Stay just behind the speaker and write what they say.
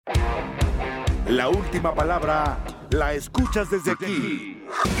La última palabra la escuchas desde aquí.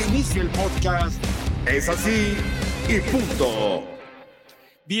 Inicia el podcast. Es así y punto.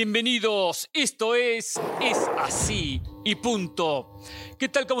 Bienvenidos, esto es así y punto. ¿Qué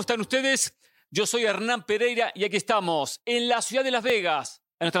tal? ¿Cómo están ustedes? Yo soy Hernán Pereyra y aquí estamos en la ciudad de Las Vegas.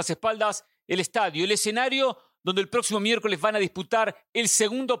 A nuestras espaldas el estadio, el escenario donde el próximo miércoles van a disputar el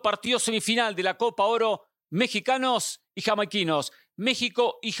segundo partido semifinal de la Copa Oro, mexicanos y jamaiquinos.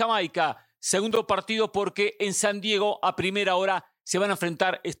 México y Jamaica. Segundo partido porque en San Diego a primera hora se van a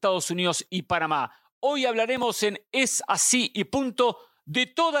enfrentar Estados Unidos y Panamá. Hoy hablaremos en Es así y punto de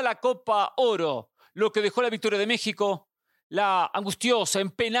toda la Copa Oro. Lo que dejó la victoria de México, la angustiosa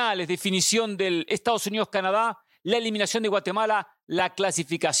en penales definición del Estados Unidos-Canadá, la eliminación de Guatemala, la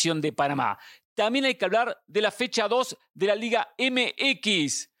clasificación de Panamá. También hay que hablar de la fecha 2 de la Liga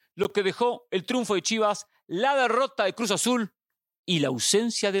MX, lo que dejó el triunfo de Chivas, la derrota de Cruz Azul y la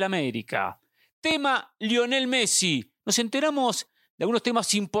ausencia del América. Tema Lionel Messi. Nos enteramos de algunos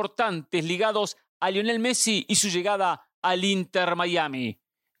temas importantes ligados a Lionel Messi y su llegada al Inter Miami.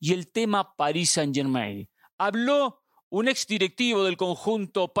 Y el tema Paris Saint-Germain. Habló un exdirectivo del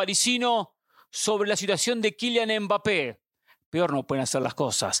conjunto parisino sobre la situación de Kylian Mbappé. Peor no pueden hacer las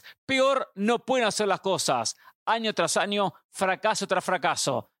cosas. Peor no pueden hacer las cosas. Año tras año, fracaso tras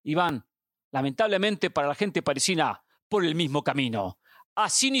fracaso. Y van, lamentablemente para la gente parisina, por el mismo camino.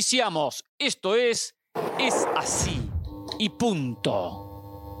 Así iniciamos. Esto es así y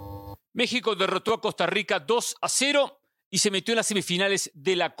punto. México derrotó a Costa Rica 2-0 y se metió en las semifinales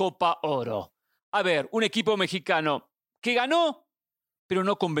de la Copa Oro. A ver, un equipo mexicano que ganó, pero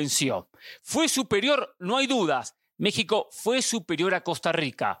no convenció. Fue superior, no hay dudas. México fue superior a Costa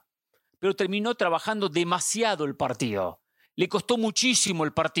Rica, pero terminó trabajando demasiado el partido. Le costó muchísimo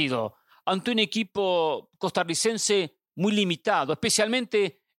el partido ante un equipo costarricense muy limitado,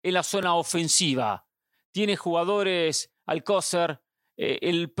 especialmente en la zona ofensiva. Tiene jugadores, Alcócer,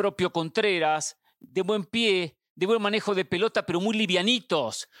 el propio Contreras, de buen pie, de buen manejo de pelota, pero muy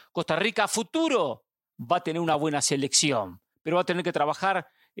livianitos. Costa Rica a futuro va a tener una buena selección, pero va a tener que trabajar,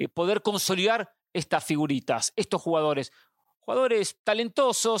 poder consolidar estas figuritas, estos jugadores. Jugadores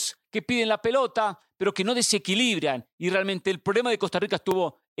talentosos que piden la pelota, pero que no desequilibran. Y realmente el problema de Costa Rica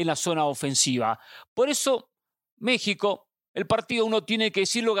estuvo en la zona ofensiva. Por eso México, el partido uno tiene que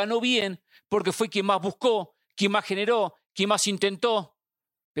decirlo, ganó bien, porque fue quien más buscó, quien más generó, quien más intentó,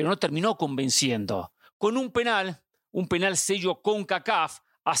 pero no terminó convenciendo. Con un penal sello CONCACAF,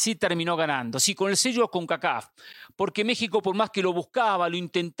 así terminó ganando. Sí, con el sello CONCACAF, porque México, por más que lo buscaba, lo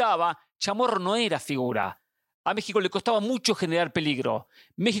intentaba, Chamorro no era figura. A México le costaba mucho generar peligro.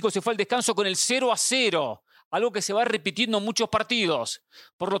 México se fue al descanso con el 0-0, algo que se va repitiendo en muchos partidos.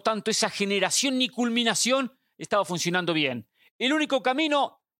 Por lo tanto, esa generación ni culminación estaba funcionando bien. El único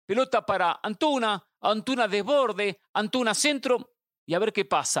camino, pelota para Antuna desborde, Antuna centro y a ver qué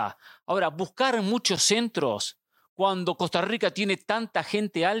pasa. Ahora, buscar muchos centros cuando Costa Rica tiene tanta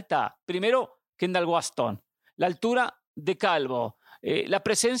gente alta. Primero, Kendall Waston, la altura de Calvo, la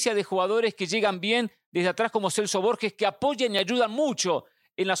presencia de jugadores que llegan bien desde atrás como Celso Borges, que apoyan y ayudan mucho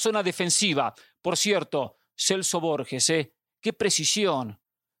en la zona defensiva. Por cierto, Celso Borges, qué precisión,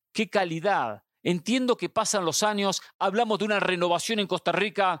 qué calidad. Entiendo que pasan los años, hablamos de una renovación en Costa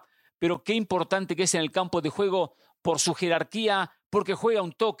Rica, pero qué importante que es en el campo de juego por su jerarquía, porque juega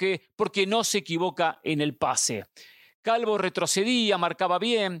un toque, porque no se equivoca en el pase. Calvo retrocedía, marcaba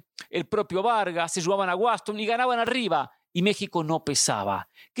bien, el propio Vargas, se llevaban a Waston y ganaban arriba, y México no pesaba.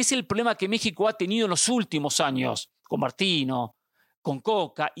 ¿Qué es el problema que México ha tenido en los últimos años? Con Martino, con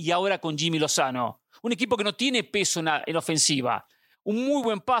Coca y ahora con Jimmy Lozano. Un equipo que no tiene peso en ofensiva. Un muy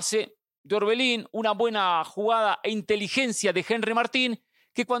buen pase de Orbelín, una buena jugada e inteligencia de Henry Martín,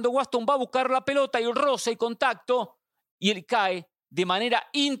 que cuando Waston va a buscar la pelota y el roce y contacto, y él cae de manera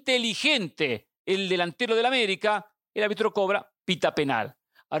inteligente el delantero del América, el árbitro cobra, pita penal.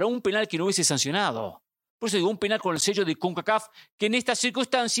 Ahora, un penal que no hubiese sancionado. Por eso digo, un penal con el sello de CONCACAF, que en estas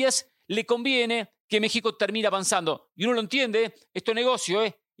circunstancias le conviene que México termine avanzando. Y uno lo entiende, esto es negocio,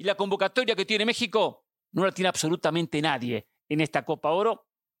 y la convocatoria que tiene México no la tiene absolutamente nadie en esta Copa Oro.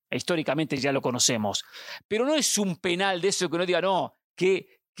 Históricamente ya lo conocemos. Pero no es un penal de eso que uno diga, no,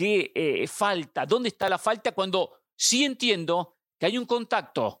 que falta. ¿Dónde está la falta? Cuando sí entiendo que hay un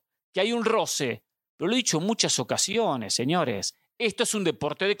contacto, que hay un roce. Pero lo he dicho en muchas ocasiones, señores. Esto es un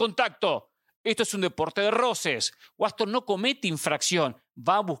deporte de contacto. Esto es un deporte de roces. Waston no comete infracción.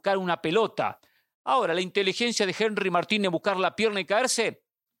 Va a buscar una pelota. Ahora, la inteligencia de Henry Martín de buscar la pierna y caerse,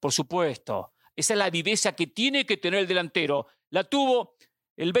 por supuesto. Esa es la viveza que tiene que tener el delantero. La tuvo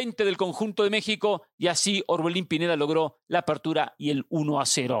el 20 del conjunto de México y así Orbelín Pineda logró la apertura y el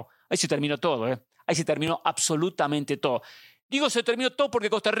 1-0. ahí se terminó todo, Ahí se terminó absolutamente todo. Digo se terminó todo porque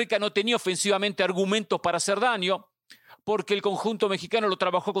Costa Rica no tenía ofensivamente argumentos para hacer daño, porque el conjunto mexicano lo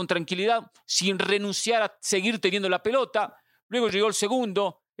trabajó con tranquilidad, sin renunciar a seguir teniendo la pelota. Luego llegó el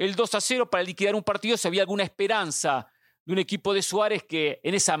segundo, el 2-0, para liquidar un partido si había alguna esperanza de un equipo de Suárez que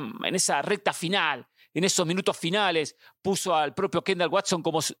en esa recta final, en esos minutos finales, puso al propio Kendall Watson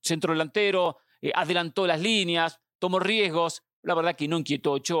como centrodelantero, adelantó las líneas, tomó riesgos. La verdad que no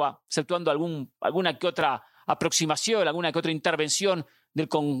inquietó a Ochoa, exceptuando alguna que otra aproximación, alguna que otra intervención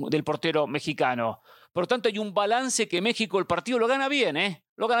del portero mexicano. Por lo tanto, hay un balance que México el partido lo gana bien,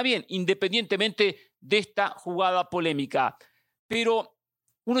 lo gana bien, independientemente de esta jugada polémica. Pero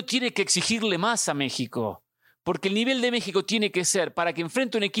uno tiene que exigirle más a México, porque el nivel de México tiene que ser para que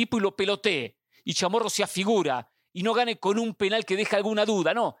enfrente un equipo y lo pelotee, y Chamorro se afigura, y no gane con un penal que deja alguna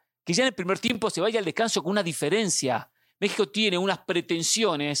duda, no, que ya en el primer tiempo se vaya al descanso con una diferencia. México tiene unas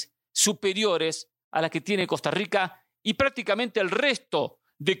pretensiones superiores a las que tiene Costa Rica y prácticamente el resto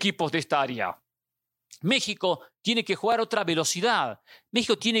de equipos de esta área. México tiene que jugar otra velocidad.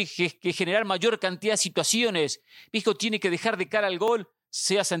 México tiene que generar mayor cantidad de situaciones. México tiene que dejar de cara al gol,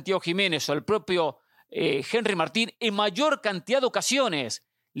 sea Santiago Jiménez o el propio Henry Martín, en mayor cantidad de ocasiones.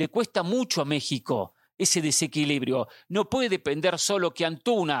 Le cuesta mucho a México ese desequilibrio. No puede depender solo que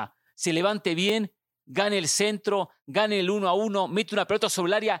Antuna se levante bien, gane el centro, gane el 1-1, mete una pelota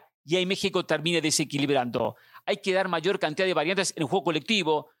sobre el área y ahí México termine desequilibrando. Hay que dar mayor cantidad de variantes en el juego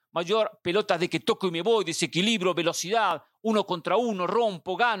colectivo, mayor pelotas de que toco y me voy, desequilibrio, velocidad, 1 contra 1,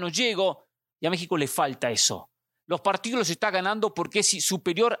 rompo, gano, llego. Y a México le falta eso. Los partidos los está ganando porque es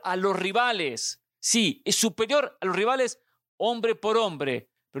superior a los rivales. Sí, es superior a los rivales hombre por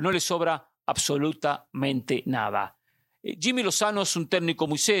hombre, pero no le sobra absolutamente nada. Jimmy Lozano es un técnico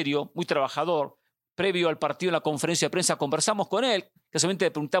muy serio, muy trabajador. Previo al partido en la conferencia de prensa conversamos con él, casualmente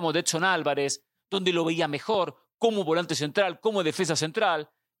le preguntamos de Edson Álvarez, dónde lo veía mejor, como volante central, como defensa central.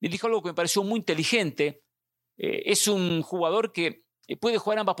 Me dijo algo que me pareció muy inteligente. Es un jugador que puede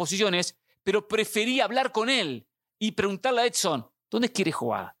jugar en ambas posiciones, pero prefería hablar con él y preguntarle a Edson, ¿dónde quieres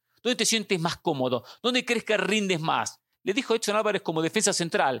jugar? ¿Dónde te sientes más cómodo? ¿Dónde crees que rindes más? Le dijo Edson Álvarez como defensa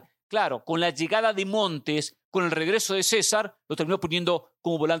central. Claro, con la llegada de Montes, con el regreso de César, lo terminó poniendo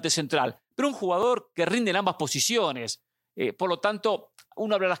como volante central. Pero un jugador que rinde en ambas posiciones. Por lo tanto,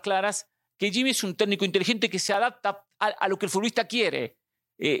 uno habla a las claras que Jimmy es un técnico inteligente que se adapta a lo que el futbolista quiere.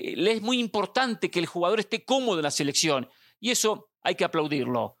 Le es muy importante que el jugador esté cómodo en la selección. Y eso hay que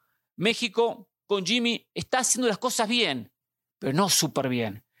aplaudirlo. México, con Jimmy, está haciendo las cosas bien, pero no súper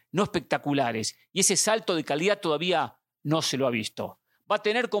bien, no espectaculares. Y ese salto de calidad todavía no se lo ha visto. Va a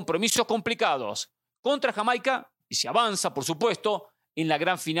tener compromisos complicados contra Jamaica y si avanza, por supuesto, en la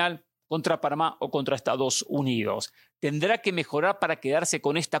gran final contra Panamá o contra Estados Unidos. Tendrá que mejorar para quedarse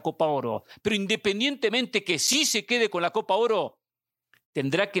con esta Copa Oro. Pero independientemente que sí se quede con la Copa Oro,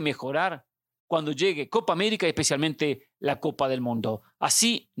 tendrá que mejorar cuando llegue Copa América y especialmente la Copa del Mundo.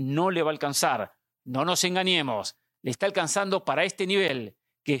 Así no le va a alcanzar. No nos engañemos. Le está alcanzando para este nivel,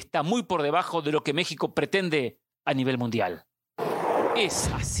 que está muy por debajo de lo que México pretende a nivel mundial. Es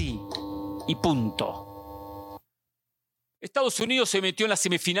así y punto. Estados Unidos se metió en las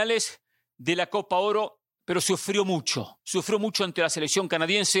semifinales de la Copa Oro, pero sufrió mucho ante la selección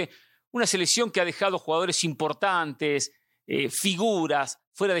canadiense, una selección que ha dejado jugadores importantes, figuras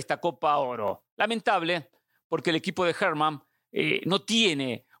fuera de esta Copa Oro. Lamentable, porque el equipo de Hernán no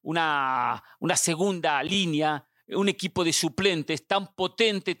tiene una segunda línea, un equipo de suplentes tan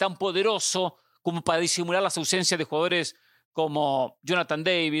potente, tan poderoso, como para disimular las ausencias de jugadores como Jonathan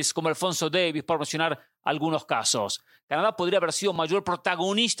Davis, como Alfonso Davis, por mencionar algunos casos. Canadá podría haber sido mayor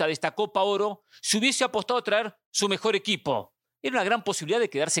protagonista de esta Copa Oro si hubiese apostado a traer su mejor equipo. Era una gran posibilidad de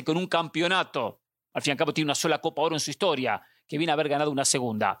quedarse con un campeonato. Al fin y al cabo tiene una sola Copa Oro en su historia, que viene a haber ganado una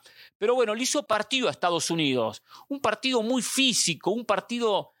segunda. Pero bueno, le hizo partido a Estados Unidos. Un partido muy físico, un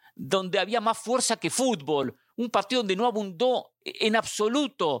partido donde había más fuerza que fútbol, un partido donde no abundó en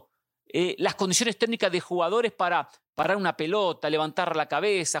absoluto las condiciones técnicas de jugadores para parar una pelota, levantar la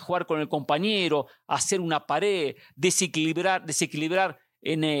cabeza, jugar con el compañero, hacer una pared, desequilibrar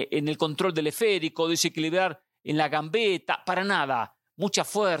en el control del esférico, desequilibrar en la gambeta, para nada. Mucha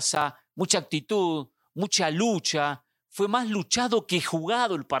fuerza, mucha actitud, mucha lucha. Fue más luchado que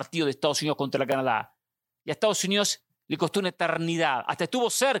jugado el partido de Estados Unidos contra Canadá. Y a Estados Unidos le costó una eternidad. Hasta estuvo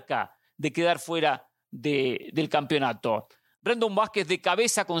cerca de quedar fuera del campeonato. Brandon Vázquez de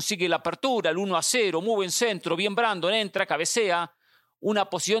cabeza consigue la apertura, el 1-0, muy buen centro, bien Brandon, entra, cabecea. Una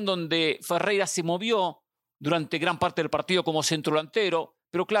posición donde Pereyra se movió durante gran parte del partido como centrodelantero.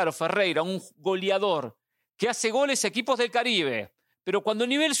 Pero claro, Pereyra, un goleador que hace goles a equipos del Caribe, Pero cuando el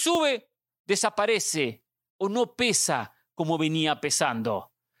nivel sube, desaparece o no pesa como venía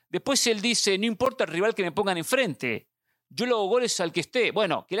pesando. Después él dice, no importa el rival que me pongan enfrente, yo le hago goles al que esté.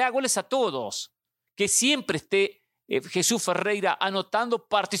 Bueno, que le haga goles a todos, que siempre esté Jesús Ferreira anotando,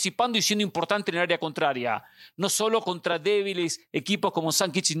 participando y siendo importante en el área contraria. No solo contra débiles equipos como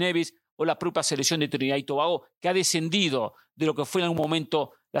St. Kitts y Nevis o la propia selección de Trinidad y Tobago, que ha descendido de lo que fue en algún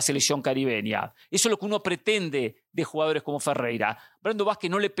momento la selección caribeña. Eso es lo que uno pretende de jugadores como Ferreira. Brando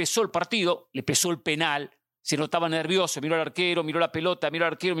Vázquez no le pesó el partido, le pesó el penal, se notaba nervioso, miró al arquero, miró la pelota, miró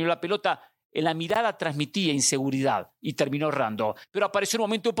al arquero, miró la pelota. En la mirada transmitía inseguridad y terminó errando. Pero apareció un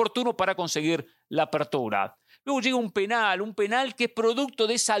momento oportuno para conseguir la apertura. Luego llega un penal que es producto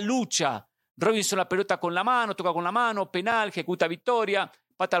de esa lucha. Robinson la pelota con la mano, toca con la mano, penal, ejecuta victoria,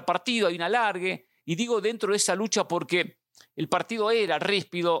 pata al partido, hay un alargue. Y digo dentro de esa lucha porque el partido era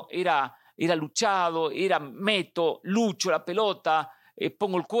ríspido, era luchado, era meto, lucho la pelota,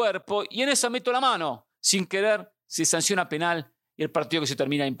 pongo el cuerpo y en esa meto la mano. Sin querer se sanciona penal y el partido que se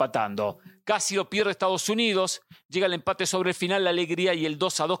termina empatando. Casi lo pierde Estados Unidos, llega el empate sobre el final, la alegría y el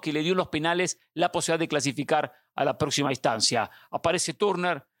 2-2 que le dio en los penales la posibilidad de clasificar a la próxima instancia. Aparece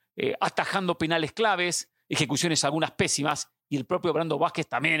Turner atajando penales claves, ejecuciones algunas pésimas y el propio Brando Vázquez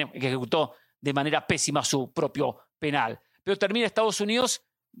también ejecutó de manera pésima su propio penal. Pero termina Estados Unidos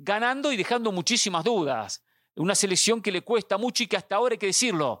ganando y dejando muchísimas dudas. Una selección que le cuesta mucho y que hasta ahora hay que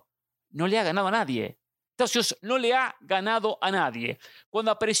decirlo, no le ha ganado a nadie. Estados Unidos no le ha ganado a nadie.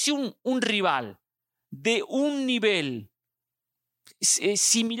 Cuando apareció un rival de un nivel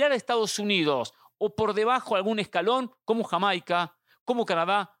similar a Estados Unidos o por debajo algún escalón, como Jamaica, como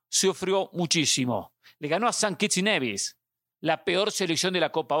Canadá, se ofrió muchísimo. Le ganó a St. Kitts y Nevis, la peor selección de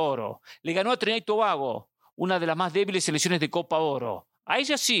la Copa Oro. Le ganó a Trinidad y Tobago, una de las más débiles selecciones de Copa Oro. A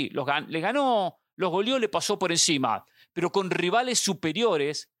ella sí, le ganó, los goleó, le pasó por encima. Pero con rivales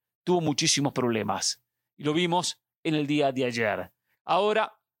superiores tuvo muchísimos problemas. Y lo vimos en el día de ayer.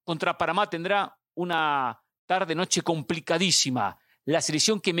 Ahora, contra Panamá tendrá una tarde-noche complicadísima. La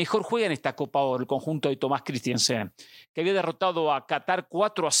selección que mejor juega en esta Copa Oro, el conjunto de Tomás Christiansen, que había derrotado a Qatar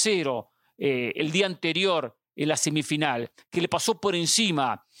 4-0 el día anterior en la semifinal, que le pasó por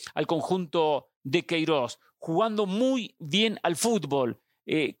encima al conjunto de Queiroz, jugando muy bien al fútbol,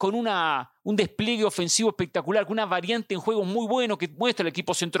 con un despliegue ofensivo espectacular, con una variante en juego muy bueno que muestra el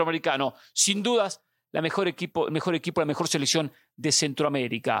equipo centroamericano. Sin dudas, el mejor equipo, la mejor selección de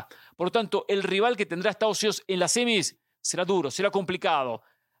Centroamérica. Por lo tanto, el rival que tendrá Estados Unidos en las semis será duro, será complicado.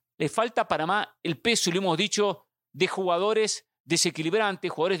 Le falta a Panamá el peso, y lo hemos dicho, de jugadores desequilibrantes,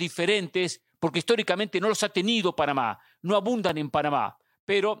 jugadores diferentes, porque históricamente no los ha tenido Panamá, no abundan en Panamá,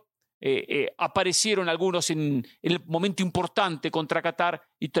 pero aparecieron algunos en el momento importante contra Qatar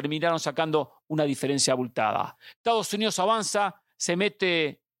y terminaron sacando una diferencia abultada. Estados Unidos avanza, se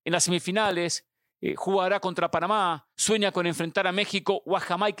mete en las semifinales, jugará contra Panamá, sueña con enfrentar a México o a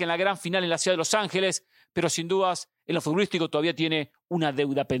Jamaica en la gran final en la ciudad de Los Ángeles, pero sin dudas en lo futbolístico todavía tiene una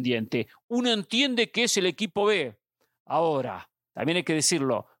deuda pendiente. Uno entiende que es el equipo B. Ahora, también hay que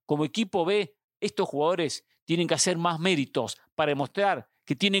decirlo, como equipo B, estos jugadores tienen que hacer más méritos para demostrar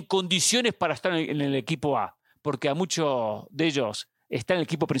que tienen condiciones para estar en el equipo A, porque a muchos de ellos estar en el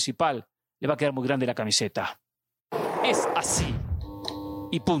equipo principal le va a quedar muy grande la camiseta. Es así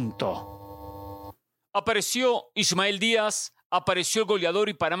y punto. Apareció Ismael Díaz, apareció el goleador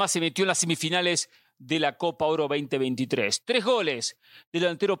y Panamá se metió en las semifinales de la Copa Oro 2023. 3 goles del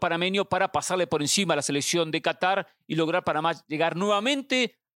delantero panameño para pasarle por encima a la selección de Qatar y lograr Panamá llegar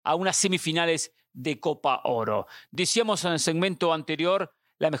nuevamente a unas semifinales de Copa Oro. Decíamos en el segmento anterior,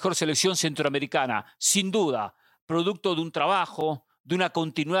 la mejor selección centroamericana, sin duda, producto de un trabajo, de una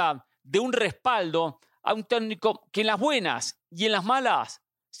continuidad, de un respaldo a un técnico que en las buenas y en las malas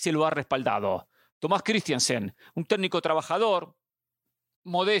se lo ha respaldado. Tomás Christiansen, un técnico trabajador,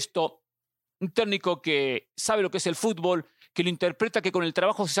 modesto, un técnico que sabe lo que es el fútbol, que lo interpreta que con el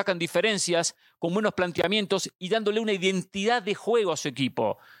trabajo se sacan diferencias, con buenos planteamientos y dándole una identidad de juego a su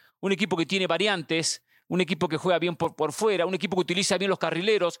equipo. Un equipo que tiene variantes, un equipo que juega bien por fuera, un equipo que utiliza bien los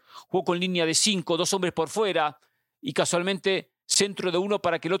carrileros, jugó con línea de 5, 2 hombres por fuera y casualmente centro de uno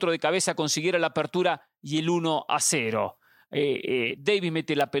para que el otro de cabeza consiguiera la apertura y el 1-0. Davis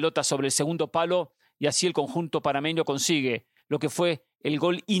mete la pelota sobre el segundo palo y así el conjunto panameño consigue lo que fue el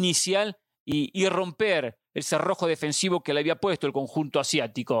gol inicial y romper el cerrojo defensivo que le había puesto el conjunto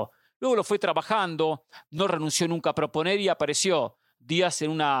asiático. Luego lo fue trabajando, no renunció nunca a proponer y apareció Díaz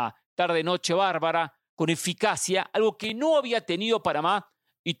en una tarde-noche bárbara, con eficacia, algo que no había tenido Panamá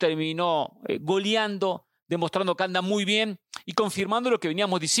y terminó goleando, demostrando que anda muy bien y confirmando lo que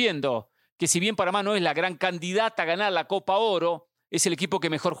veníamos diciendo, que si bien Panamá no es la gran candidata a ganar la Copa Oro, es el equipo que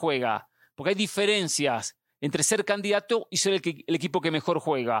mejor juega, porque hay diferencias entre ser candidato y ser el equipo que mejor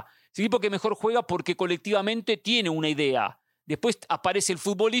juega. Es el equipo que mejor juega porque colectivamente tiene una idea. Después aparece el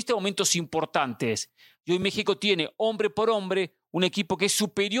futbolista en momentos importantes. Y hoy México tiene, hombre por hombre, un equipo que es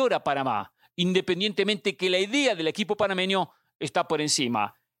superior a Panamá, independientemente que la idea del equipo panameño está por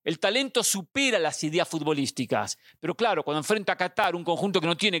encima. El talento supera las ideas futbolísticas. Pero claro, cuando enfrenta a Qatar, un conjunto que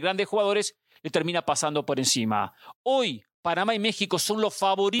no tiene grandes jugadores, le termina pasando por encima. Hoy, Panamá y México son los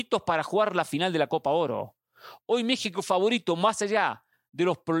favoritos para jugar la final de la Copa Oro. Hoy México favorito, más allá de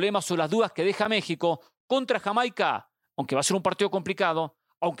los problemas o las dudas que deja México, contra Jamaica, aunque va a ser un partido complicado,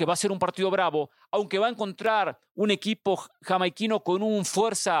 aunque va a ser un partido bravo, aunque va a encontrar un equipo jamaiquino con una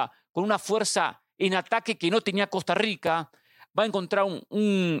fuerza en ataque que no tenía Costa Rica, va a encontrar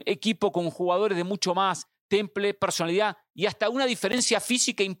un equipo con jugadores de mucho más temple, personalidad y hasta una diferencia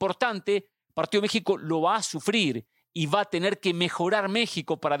física importante. El partido de México lo va a sufrir y va a tener que mejorar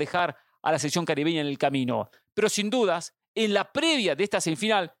México para dejar a la selección caribeña en el camino. Pero sin dudas, en la previa de esta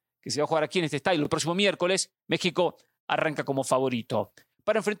semifinal, que se va a jugar aquí en este estadio el próximo miércoles, México arranca como favorito.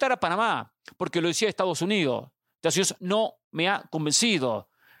 Para enfrentar a Panamá, porque lo decía Estados Unidos, Estados Unidos no me ha convencido.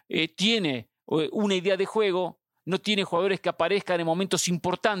 Tiene una idea de juego, no tiene jugadores que aparezcan en momentos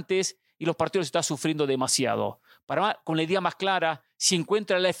importantes y los partidos están sufriendo demasiado. Panamá, con la idea más clara, si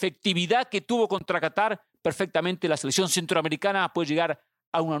encuentra la efectividad que tuvo contra Qatar, perfectamente la selección centroamericana puede llegar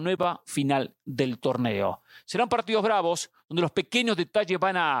a una nueva final del torneo. Serán partidos bravos, donde los pequeños detalles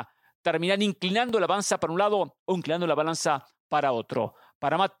van a terminar inclinando la balanza para un lado o inclinando la balanza para otro.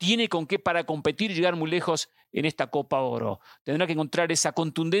 Panamá tiene con qué para competir y llegar muy lejos en esta Copa Oro. Tendrá que encontrar esa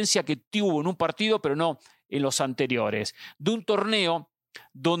contundencia que tuvo en un partido, pero no en los anteriores. De un torneo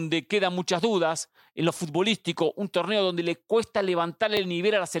donde quedan muchas dudas, en lo futbolístico, un torneo donde le cuesta levantar el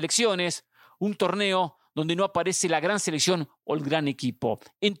nivel a las selecciones, un torneo donde no aparece la gran selección o el gran equipo.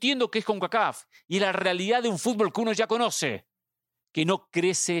 Entiendo que es CONCACAF y la realidad de un fútbol que uno ya conoce, que no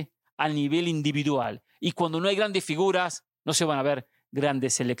crece al nivel individual. Y cuando no hay grandes figuras, no se van a ver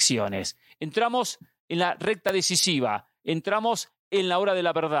grandes selecciones. Entramos en la recta decisiva, entramos en la hora de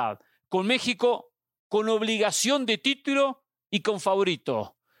la verdad. Con México, con obligación de título y con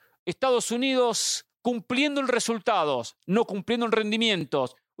favorito. Estados Unidos cumpliendo en resultados, no cumpliendo en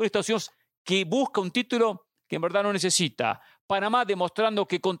rendimientos. Un Estados Unidos que busca un título que en verdad no necesita. Panamá demostrando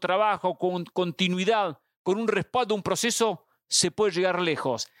que con trabajo, con continuidad, con un respaldo, un proceso, se puede llegar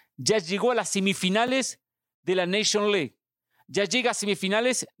lejos. Ya llegó a las semifinales de la Nation League. Ya llega a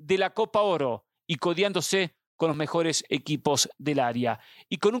semifinales de la Copa Oro y codeándose con los mejores equipos del área.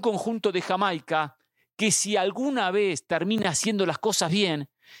 Y con un conjunto de Jamaica que si alguna vez termina haciendo las cosas bien,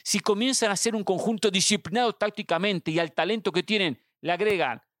 si comienzan a ser un conjunto disciplinado tácticamente y al talento que tienen le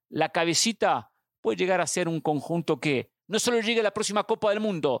agregan la cabecita, puede llegar a ser un conjunto que no solo llegue a la próxima Copa del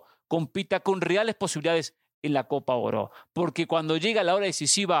Mundo, compita con reales posibilidades en la Copa Oro. Porque cuando llega la hora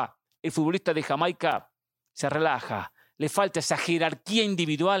decisiva, el futbolista de Jamaica se relaja. Le falta esa jerarquía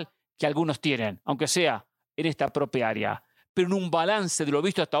individual que algunos tienen, aunque sea en esta propia área. Pero en un balance de lo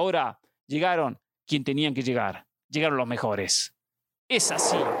visto hasta ahora, llegaron quien tenían que llegar. Llegaron los mejores. Es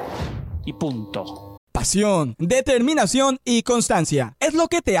así. Y punto. Pasión, determinación y constancia es lo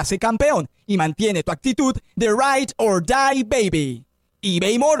que te hace campeón y mantiene tu actitud de ride or die, baby.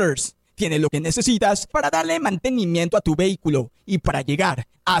 eBay Motors tiene lo que necesitas para darle mantenimiento a tu vehículo y para llegar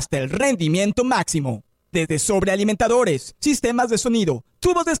hasta el rendimiento máximo. Desde sobrealimentadores, sistemas de sonido,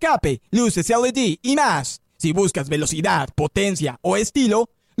 tubos de escape, luces LED y más. Si buscas velocidad, potencia o estilo,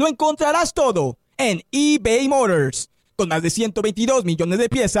 lo encontrarás todo en eBay Motors. Con más de 122 millones de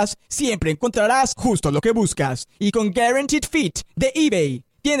piezas, siempre encontrarás justo lo que buscas. Y con Guaranteed Fit de eBay,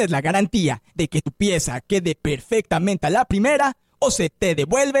 tienes la garantía de que tu pieza quede perfectamente a la primera o se te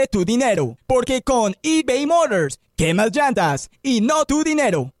devuelve tu dinero. Porque con eBay Motors, quemas llantas y no tu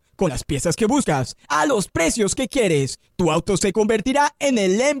dinero. Con las piezas que buscas, a los precios que quieres, tu auto se convertirá en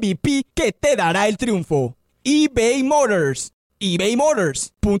el MVP que te dará el triunfo. eBay Motors.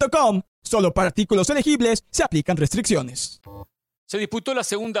 ebaymotors.com. Solo para artículos elegibles se aplican restricciones. Se disputó la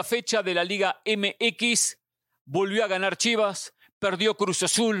segunda fecha de la Liga MX. Volvió a ganar Chivas. Perdió Cruz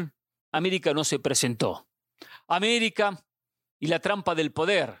Azul. América no se presentó. América y la trampa del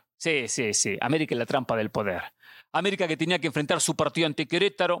poder. Sí. América y la trampa del poder. América que tenía que enfrentar su partido ante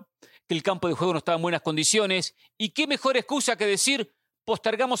Querétaro, que el campo de juego no estaba en buenas condiciones. Y qué mejor excusa que decir,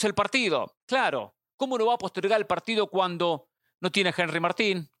 postergamos el partido. Claro, ¿cómo no va a postergar el partido cuando no tiene a Henry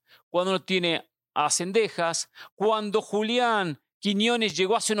Martín? Cuando no tiene a Cendejas, cuando Julián Quiñones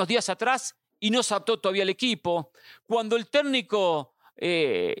llegó hace unos días atrás y no se adaptó todavía al equipo, cuando el técnico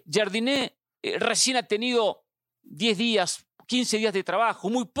Jardiné recién ha tenido 10 días, 15 días de trabajo,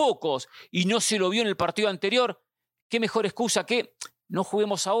 muy pocos, y no se lo vio en el partido anterior, qué mejor excusa que no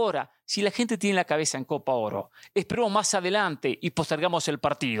juguemos ahora. Si la gente tiene la cabeza en Copa Oro, esperemos más adelante y postergamos el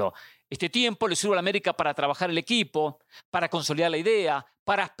partido. Este tiempo le sirve a la América para trabajar el equipo, para consolidar la idea,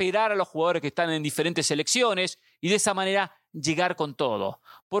 para esperar a los jugadores que están en diferentes selecciones y de esa manera llegar con todo.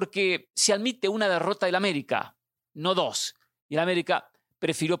 Porque se admite una derrota del América, no dos. Y el América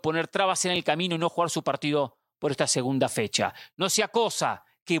prefirió poner trabas en el camino y no jugar su partido por esta segunda fecha. No sea cosa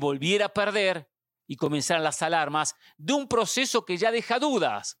que volviera a perder y comenzaran las alarmas de un proceso que ya deja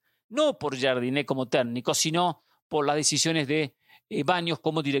dudas, no por Jardiné como técnico, sino por las decisiones de Baños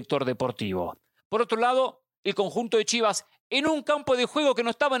como director deportivo. Por otro lado, el conjunto de Chivas en un campo de juego que no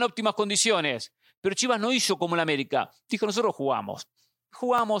estaba en óptimas condiciones, pero Chivas no hizo como el América. Dijo, nosotros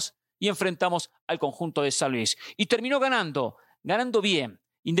jugamos y enfrentamos al conjunto de San Luis. Y terminó ganando bien,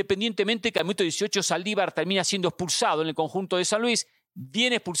 independientemente que al minuto 18 Saldívar termina siendo expulsado en el conjunto de San Luis.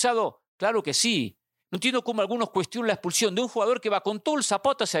 ¿Bien expulsado? Claro que sí. No entiendo cómo algunos cuestionan la expulsión de un jugador que va con todo el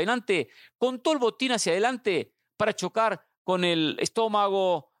zapato hacia adelante, con todo el botín hacia adelante, para chocar con el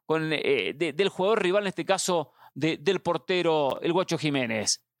estómago del jugador rival, en este caso del portero, el Guacho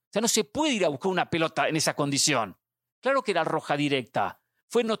Jiménez. O sea, no se puede ir a buscar una pelota en esa condición. Claro que era roja directa.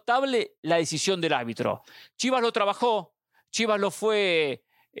 Fue notable la decisión del árbitro. Chivas lo trabajó, Chivas lo fue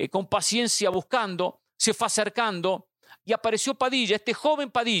con paciencia buscando, se fue acercando y apareció Padilla, este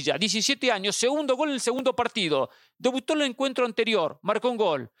joven Padilla, 17 años, segundo gol en el segundo partido. Debutó en el encuentro anterior, marcó un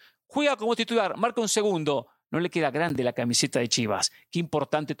gol, juega como titular, marca un segundo. No le queda grande la camiseta de Chivas. Qué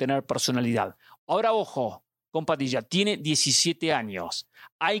importante tener personalidad. Ahora, ojo, con Padilla, tiene 17 años.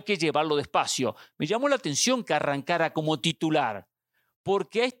 Hay que llevarlo despacio. Me llamó la atención que arrancara como titular,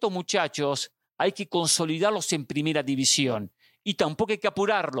 porque a estos muchachos hay que consolidarlos en primera división. Y tampoco hay que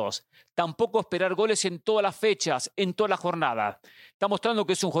apurarlos, tampoco esperar goles en todas las fechas, en todas las jornadas. Está mostrando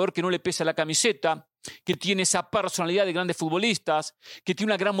que es un jugador que no le pesa la camiseta, que tiene esa personalidad de grandes futbolistas, que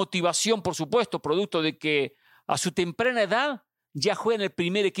tiene una gran motivación, por supuesto, producto de que a su temprana edad ya juega en el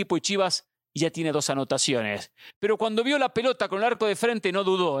primer equipo de Chivas y ya tiene 2 anotaciones. Pero cuando vio la pelota con el arco de frente no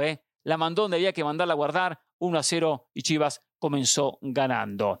dudó, la mandó donde había que mandarla a guardar, 1-0 y Chivas comenzó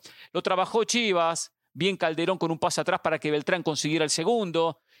ganando. Lo trabajó Chivas, bien Calderón con un pase atrás para que Beltrán consiguiera el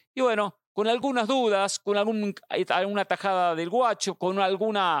segundo. Y bueno, con algunas dudas, con alguna tajada del Guacho, con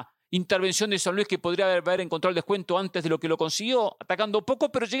alguna intervención de San Luis que podría haber encontrado el descuento antes de lo que lo consiguió, atacando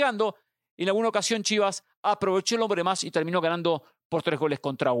poco, pero llegando. En alguna ocasión Chivas aprovechó el hombre más y terminó ganando por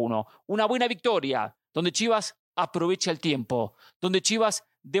 3-1. Una buena victoria, donde Chivas aprovecha el tiempo, donde Chivas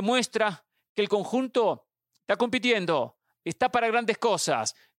demuestra que el conjunto está compitiendo, está para grandes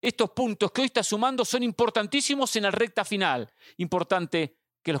cosas. Estos puntos que hoy está sumando son importantísimos en la recta final. Importante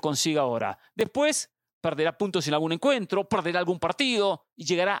que los consiga ahora. Después perderá puntos en algún encuentro, perderá algún partido y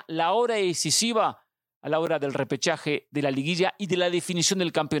llegará la hora decisiva a la hora del repechaje de la liguilla y de la definición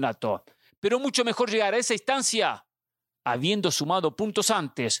del campeonato. Pero mucho mejor llegar a esa instancia habiendo sumado puntos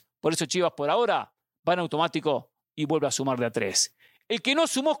antes. Por eso Chivas por ahora va en automático y vuelve a sumar de a 3. El que no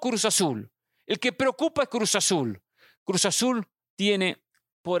sumó es Cruz Azul. El que preocupa es Cruz Azul. Cruz Azul tiene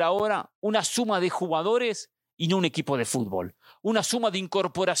por ahora una suma de jugadores y no un equipo de fútbol. Una suma de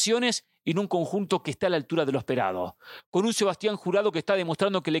incorporaciones y no un conjunto que está a la altura de lo esperado. Con un Sebastián Jurado que está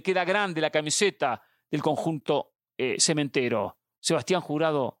demostrando que le queda grande la camiseta del conjunto cementero. Sebastián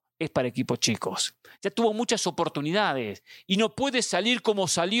Jurado es para equipos chicos. Ya tuvo muchas oportunidades y no puede salir como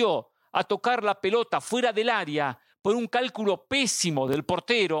salió a tocar la pelota fuera del área por un cálculo pésimo del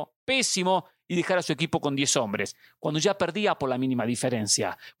portero, pésimo, y dejar a su equipo con 10 hombres, cuando ya perdía por la mínima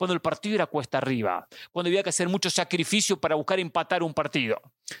diferencia, cuando el partido era cuesta arriba, cuando había que hacer mucho sacrificio para buscar empatar un partido.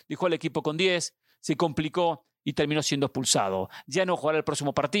 Dejó al equipo con 10, se complicó y terminó siendo expulsado. Ya no jugará el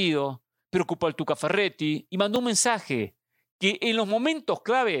próximo partido, preocupó al Tuca Ferretti y mandó un mensaje que en los momentos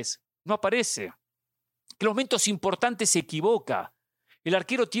claves no aparece, que en los momentos importantes se equivoca. El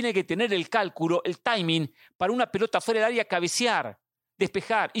arquero tiene que tener el cálculo, el timing, para una pelota fuera del área cabecear,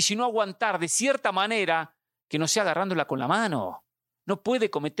 despejar, y si no aguantar de cierta manera, que no sea agarrándola con la mano. No puede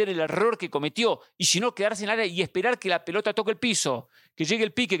cometer el error que cometió, y si no quedarse en el área y esperar que la pelota toque el piso, que llegue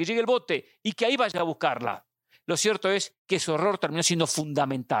el pique, que llegue el bote, y que ahí vaya a buscarla. Lo cierto es que su error terminó siendo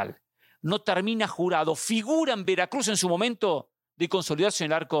fundamental. No termina Jurado, figura en Veracruz en su momento de consolidarse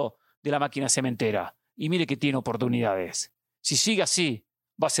en el arco de la máquina cementera. Y mire que tiene oportunidades. Si sigue así,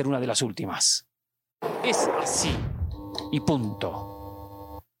 va a ser una de las últimas. Es así y punto.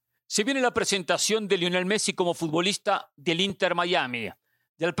 Se viene la presentación de Lionel Messi como futbolista del Inter Miami.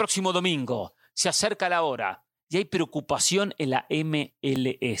 Del próximo domingo. Se acerca la hora. y hay preocupación en la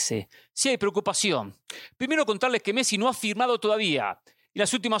MLS. Sí hay preocupación. Primero contarles que Messi no ha firmado todavía. En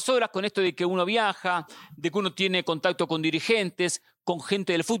las últimas horas, con esto de que uno viaja, de que uno tiene contacto con dirigentes, con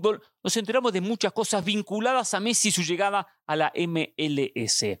gente del fútbol, nos enteramos de muchas cosas vinculadas a Messi y su llegada a la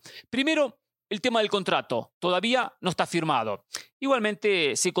MLS. Primero, el tema del contrato. Todavía no está firmado.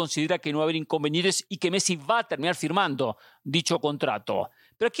 Igualmente, se considera que no va a haber inconvenientes y que Messi va a terminar firmando dicho contrato.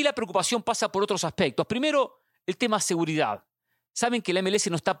 Pero aquí la preocupación pasa por otros aspectos. Primero, el tema seguridad. Saben que la MLS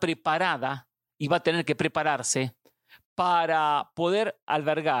no está preparada y va a tener que prepararse para poder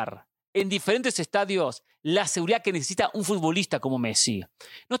albergar en diferentes estadios la seguridad que necesita un futbolista como Messi.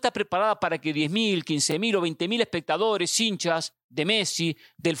 No está preparada para que 10.000, 15.000 o 20.000 espectadores, hinchas de Messi,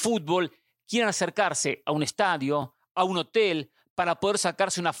 del fútbol, quieran acercarse a un estadio, a un hotel, para poder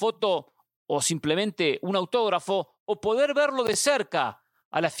sacarse una foto o simplemente un autógrafo o poder verlo de cerca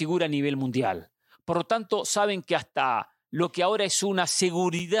a la figura a nivel mundial. Por lo tanto, saben que hasta lo que ahora es una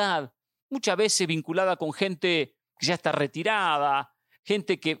seguridad, muchas veces vinculada con gente que ya está retirada,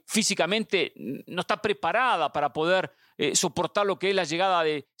 gente que físicamente no está preparada para poder soportar lo que es la llegada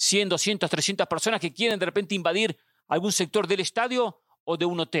de 100, 200, 300 personas que quieren de repente invadir algún sector del estadio o de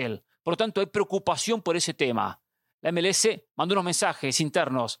un hotel. Por lo tanto, hay preocupación por ese tema. La MLS mandó unos mensajes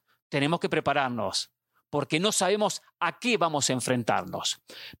internos. Tenemos que prepararnos porque no sabemos a qué vamos a enfrentarnos.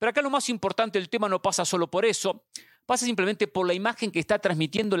 Pero acá lo más importante, el tema no pasa solo por eso, pasa simplemente por la imagen que está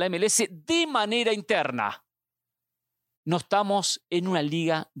transmitiendo la MLS de manera interna. No estamos en una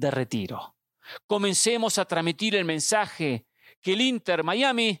liga de retiro. Comencemos a transmitir el mensaje que el Inter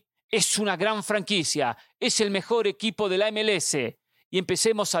Miami es una gran franquicia, es el mejor equipo de la MLS y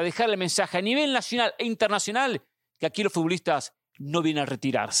empecemos a dejar el mensaje a nivel nacional e internacional que aquí los futbolistas no vienen a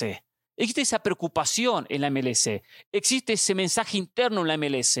retirarse. Existe esa preocupación en la MLS, existe ese mensaje interno en la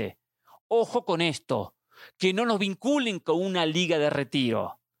MLS. Ojo con esto, que no nos vinculen con una liga de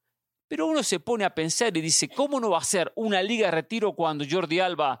retiro. Pero uno se pone a pensar y dice, ¿cómo no va a ser una liga de retiro cuando Jordi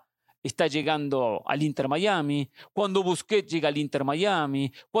Alba está llegando al Inter Miami, cuando Busquets llega al Inter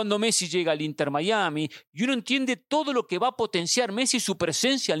Miami, cuando Messi llega al Inter Miami? Y uno entiende todo lo que va a potenciar Messi y su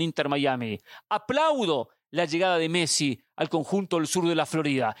presencia al Inter Miami. Aplaudo la llegada de Messi al conjunto del sur de la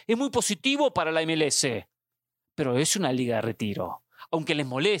Florida. Es muy positivo para la MLS, pero es una liga de retiro. Aunque les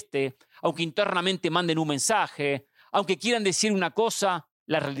moleste, aunque internamente manden un mensaje, aunque quieran decir una cosa,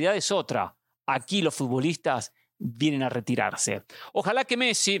 la realidad es otra. Aquí los futbolistas vienen a retirarse. Ojalá que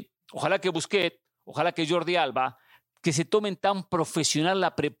Messi, ojalá que Busquets, ojalá que Jordi Alba, que se tomen tan profesional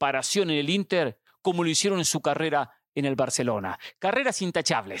la preparación en el Inter como lo hicieron en su carrera en el Barcelona. Carreras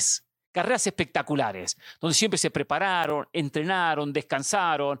intachables, carreras espectaculares, donde siempre se prepararon, entrenaron,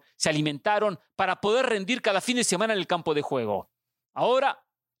 descansaron, se alimentaron para poder rendir cada fin de semana en el campo de juego. Ahora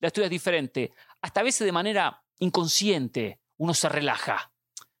la historia es diferente. Hasta a veces de manera inconsciente uno se relaja.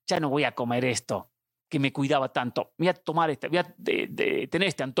 Ya no voy a comer esto que me cuidaba tanto. Voy a tomar voy a tener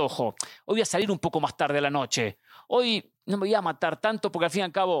este antojo. Hoy voy a salir un poco más tarde a la noche. Hoy no me voy a matar tanto porque al fin y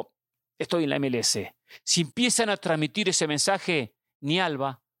al cabo estoy en la MLS. Si empiezan a transmitir ese mensaje, ni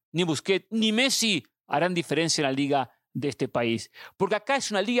Alba, ni Busquets, ni Messi harán diferencia en la liga de este país. Porque acá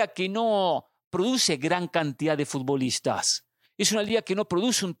es una liga que no produce gran cantidad de futbolistas. Es una liga que no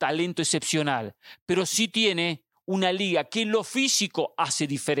produce un talento excepcional, pero sí tiene una liga que en lo físico hace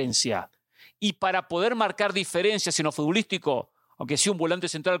diferencia. Y para poder marcar diferencias en lo futbolístico, aunque sea un volante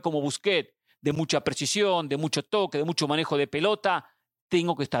central como Busquets, de mucha precisión, de mucho toque, de mucho manejo de pelota,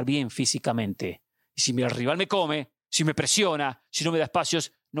 tengo que estar bien físicamente. Y si mi rival me come, si me presiona, si no me da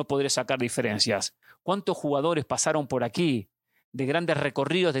espacios, no podré sacar diferencias. ¿Cuántos jugadores pasaron por aquí de grandes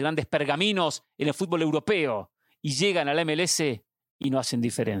recorridos, de grandes pergaminos en el fútbol europeo y llegan a la MLS y no hacen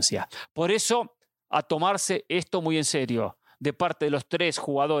diferencia? Por eso, a tomarse esto muy en serio de parte de los 3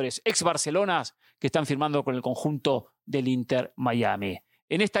 jugadores ex-Barcelonas que están firmando con el conjunto del Inter Miami.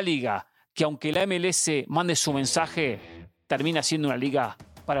 En esta liga, que aunque la MLS mande su mensaje, termina siendo una liga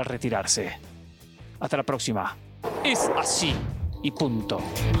para retirarse. Hasta la próxima. Es así y punto.